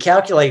going to be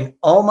calculating,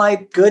 oh my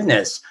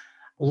goodness,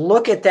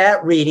 look at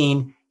that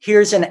reading.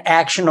 Here's an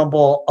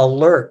actionable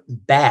alert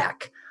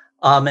back.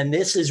 And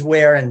this is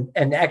where,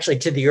 and actually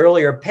to the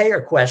earlier payer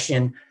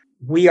question,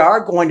 we are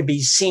going to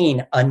be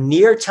seeing a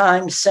near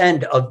time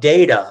send of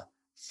data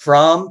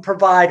from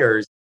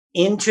providers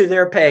into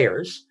their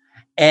payers,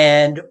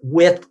 and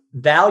with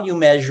value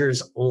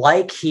measures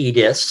like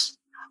HEDIS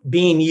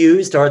being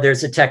used, or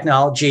there's a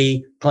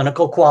technology,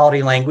 clinical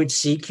quality language,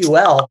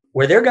 CQL,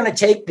 where they're going to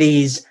take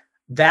these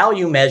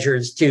value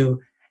measures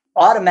to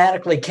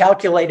automatically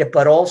calculate it,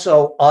 but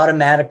also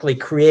automatically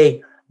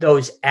create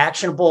those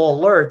actionable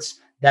alerts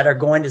that are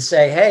going to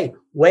say, hey,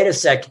 wait a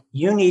sec,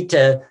 you need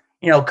to,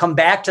 come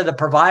back to the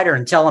provider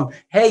and tell them,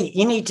 hey,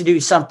 you need to do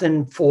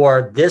something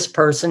for this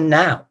person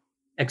now,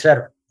 et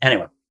cetera.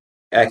 Anyway.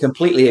 I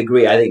completely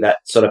agree. I think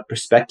that sort of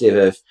perspective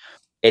of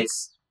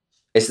it's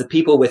the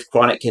people with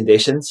chronic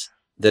conditions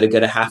that are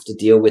going to have to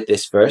deal with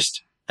this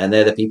first. And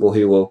they're the people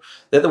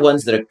they're the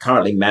ones that are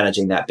currently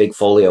managing that big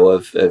folio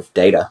of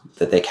data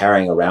that they're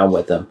carrying around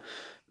with them.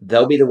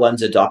 They'll be the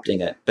ones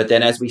adopting it. But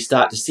then as we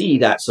start to see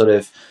that sort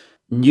of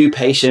new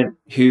patient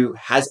who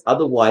has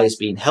otherwise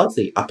been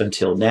healthy up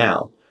until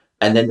now,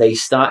 and then they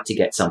start to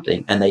get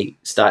something and they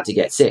start to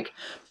get sick,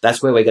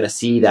 that's where we're going to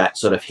see that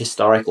sort of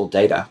historical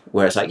data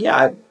where it's like, yeah,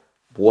 I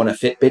worn a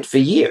Fitbit for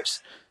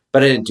years,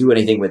 but I didn't do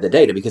anything with the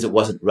data because it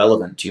wasn't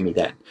relevant to me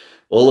then.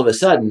 All of a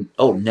sudden,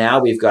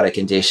 now we've got a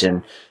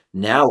condition.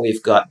 Now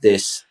we've got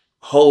this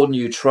whole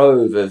new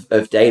trove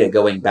of data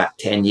going back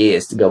 10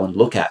 years to go and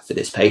look at for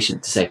this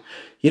patient to say,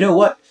 you know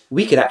what,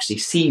 we could actually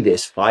see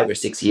this 5 or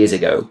 6 years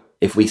ago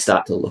if we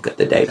start to look at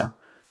the data.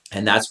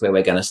 And that's where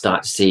we're going to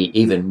start to see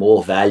even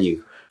more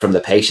value from the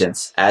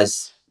patients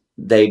as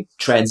they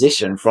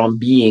transition from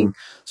being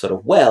sort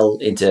of well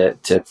into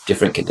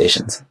different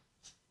conditions.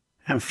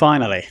 And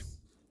finally,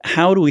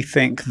 how do we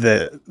think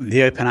that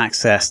the open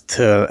access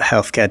to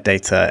healthcare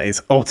data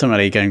is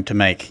ultimately going to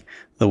make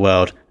the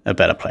world a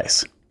better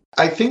place?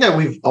 I think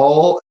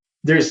that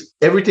there's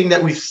everything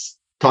that we've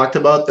talked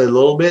about a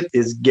little bit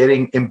is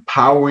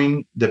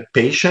empowering the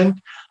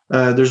patient.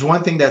 There's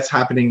one thing that's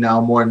happening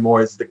now more and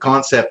more is the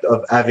concept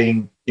of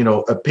having,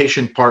 a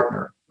patient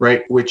partner,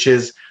 right? Which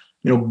is,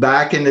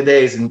 back in the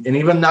days and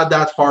even not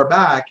that far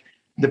back,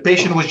 the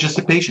patient was just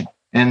a patient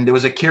and there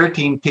was a care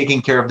team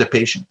taking care of the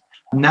patient.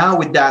 Now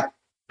with that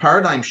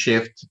paradigm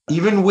shift,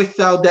 even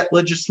without that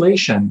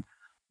legislation,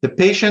 the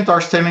patients are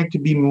starting to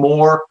be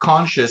more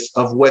conscious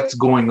of what's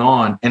going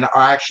on and are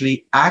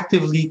actually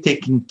actively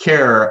taking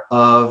care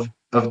of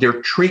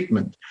their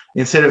treatment.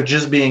 Instead of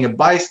just being a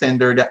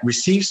bystander that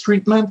receives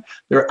treatment,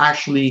 they're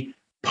actually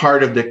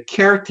part of the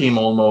care team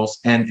almost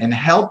and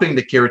helping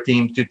the care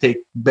team to take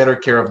better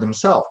care of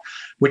themselves,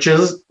 which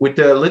is with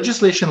the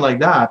legislation like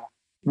that,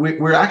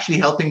 we're actually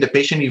helping the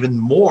patient even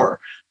more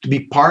to be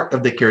part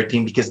of the care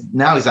team because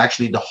now he's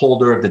actually the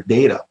holder of the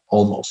data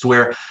almost,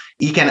 where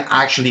he can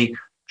actually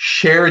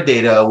share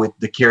data with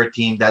the care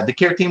team that the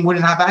care team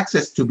wouldn't have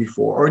access to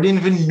before or didn't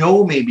even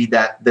know maybe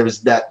that there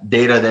was that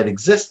data that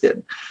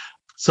existed.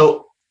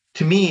 So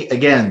to me,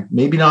 again,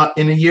 maybe not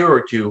in a year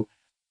or two,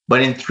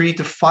 but in 3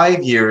 to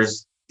 5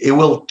 years, it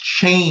will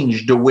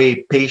change the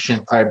way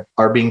patients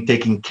are being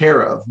taken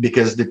care of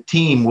because the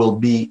team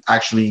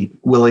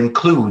will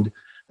include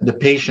the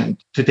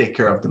patient to take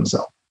care of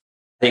themselves.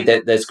 I think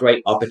that there's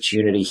great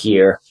opportunity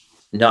here,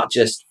 not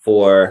just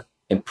for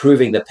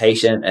improving the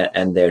patient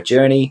and their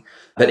journey,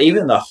 but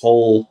even the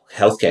whole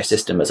healthcare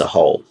system as a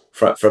whole.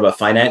 From a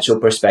financial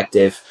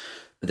perspective,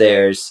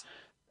 there's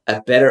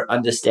a better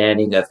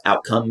understanding of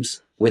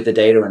outcomes with the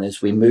data. And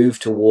as we move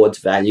towards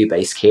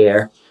value-based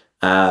care,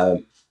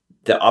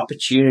 the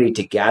opportunity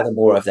to gather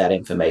more of that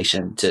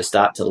information, to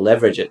start to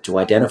leverage it, to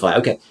identify,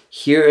 okay,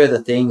 here are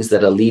the things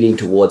that are leading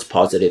towards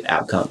positive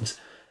outcomes.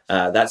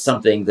 That's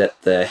something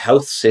that the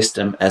health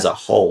system as a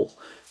whole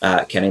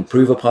can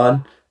improve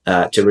upon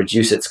to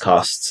reduce its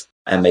costs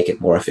and make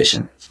it more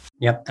efficient.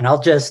 Yep. And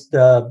I'll just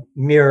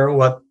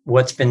mirror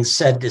what's been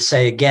said to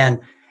say again,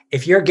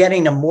 if you're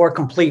getting a more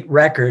complete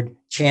record,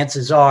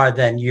 chances are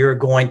then you're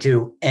going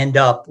to end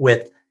up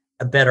with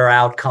a better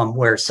outcome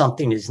where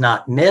something is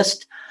not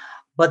missed.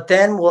 But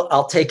then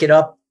I'll take it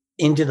up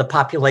into the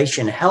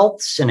population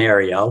health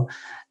scenario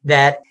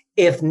that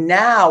if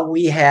now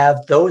we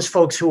have those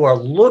folks who are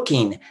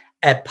looking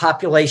at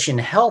population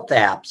health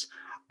apps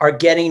are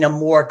getting a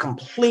more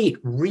complete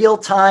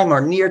real-time or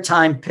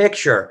near-time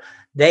picture,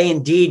 they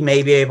indeed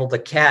may be able to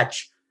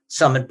catch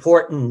some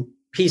important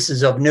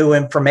pieces of new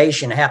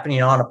information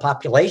happening on a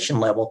population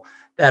level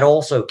that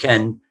also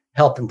can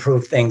help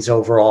improve things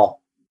overall.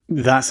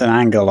 That's an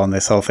angle on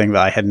this whole thing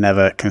that I had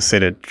never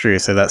considered, Drew.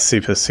 So that's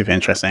super, super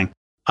interesting.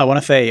 I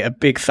want to say a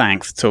big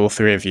thanks to all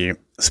three of you,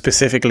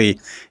 specifically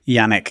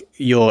Yannick,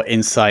 your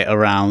insight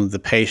around the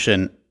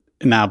patient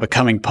now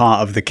becoming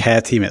part of the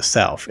care team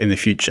itself in the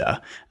future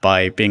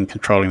by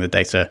controlling the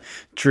data.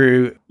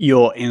 Drew,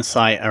 your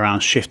insight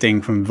around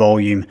shifting from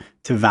volume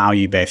to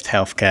value-based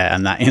healthcare,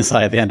 and that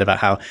insight at the end about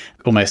how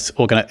almost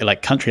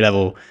country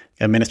level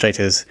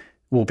administrators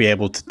will be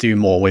able to do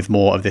more with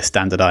more of this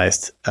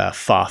standardized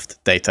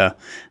fast data.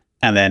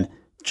 And then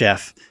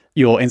Jeff,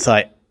 your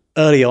insight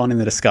early on in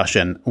the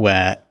discussion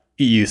where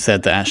you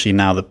said that actually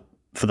now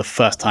for the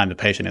first time the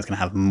patient is going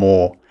to have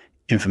more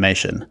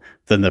information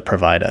than the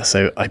provider.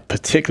 So I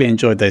particularly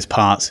enjoyed those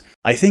parts.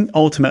 I think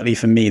ultimately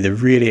for me, the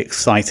really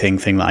exciting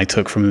thing that I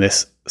took from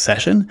this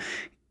session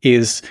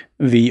is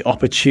the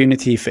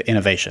opportunity for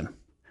innovation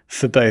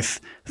for both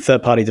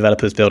third-party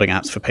developers building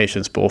apps for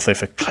patients, but also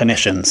for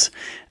clinicians.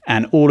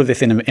 And all of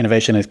this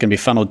innovation is going to be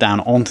funneled down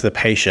onto the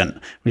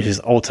patient, which is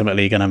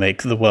ultimately going to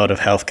make the world of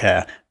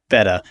healthcare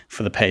better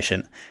for the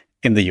patient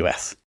in the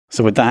US.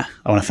 So with that,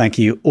 I want to thank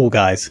you all,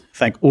 guys.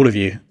 Thank all of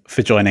you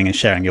for joining and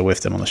sharing your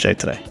wisdom on the show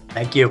today.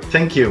 Thank you.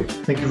 Thank you.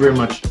 Thank you very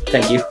much.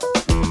 Thank you.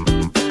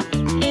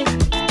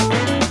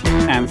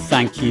 And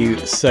thank you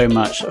so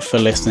much for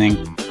listening.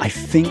 I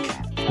think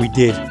we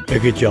did a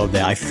good job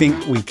there. I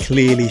think we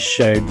clearly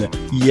showed that,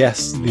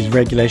 yes, this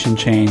regulation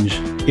change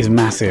is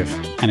massive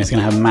and it's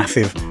going to have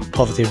massive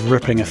positive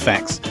rippling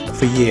effects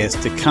for years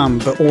to come.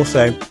 But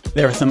also,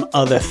 there are some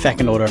other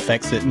second order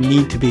effects that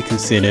need to be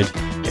considered,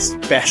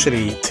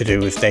 especially to do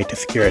with data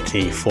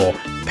security for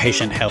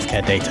patient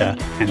healthcare data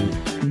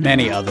and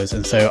many others.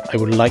 And so I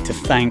would like to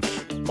thank,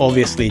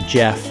 obviously,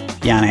 Jeff,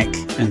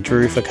 Yannick, and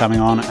Drew for coming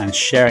on and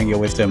sharing your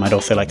wisdom. I'd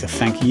also like to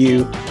thank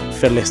you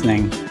for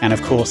listening. And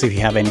of course, if you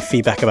have any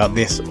feedback about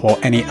this or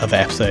any other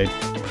episode,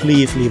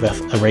 please leave us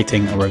a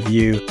rating or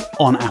review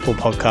on Apple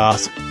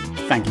Podcasts.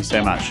 Thank you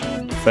so much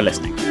for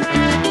listening.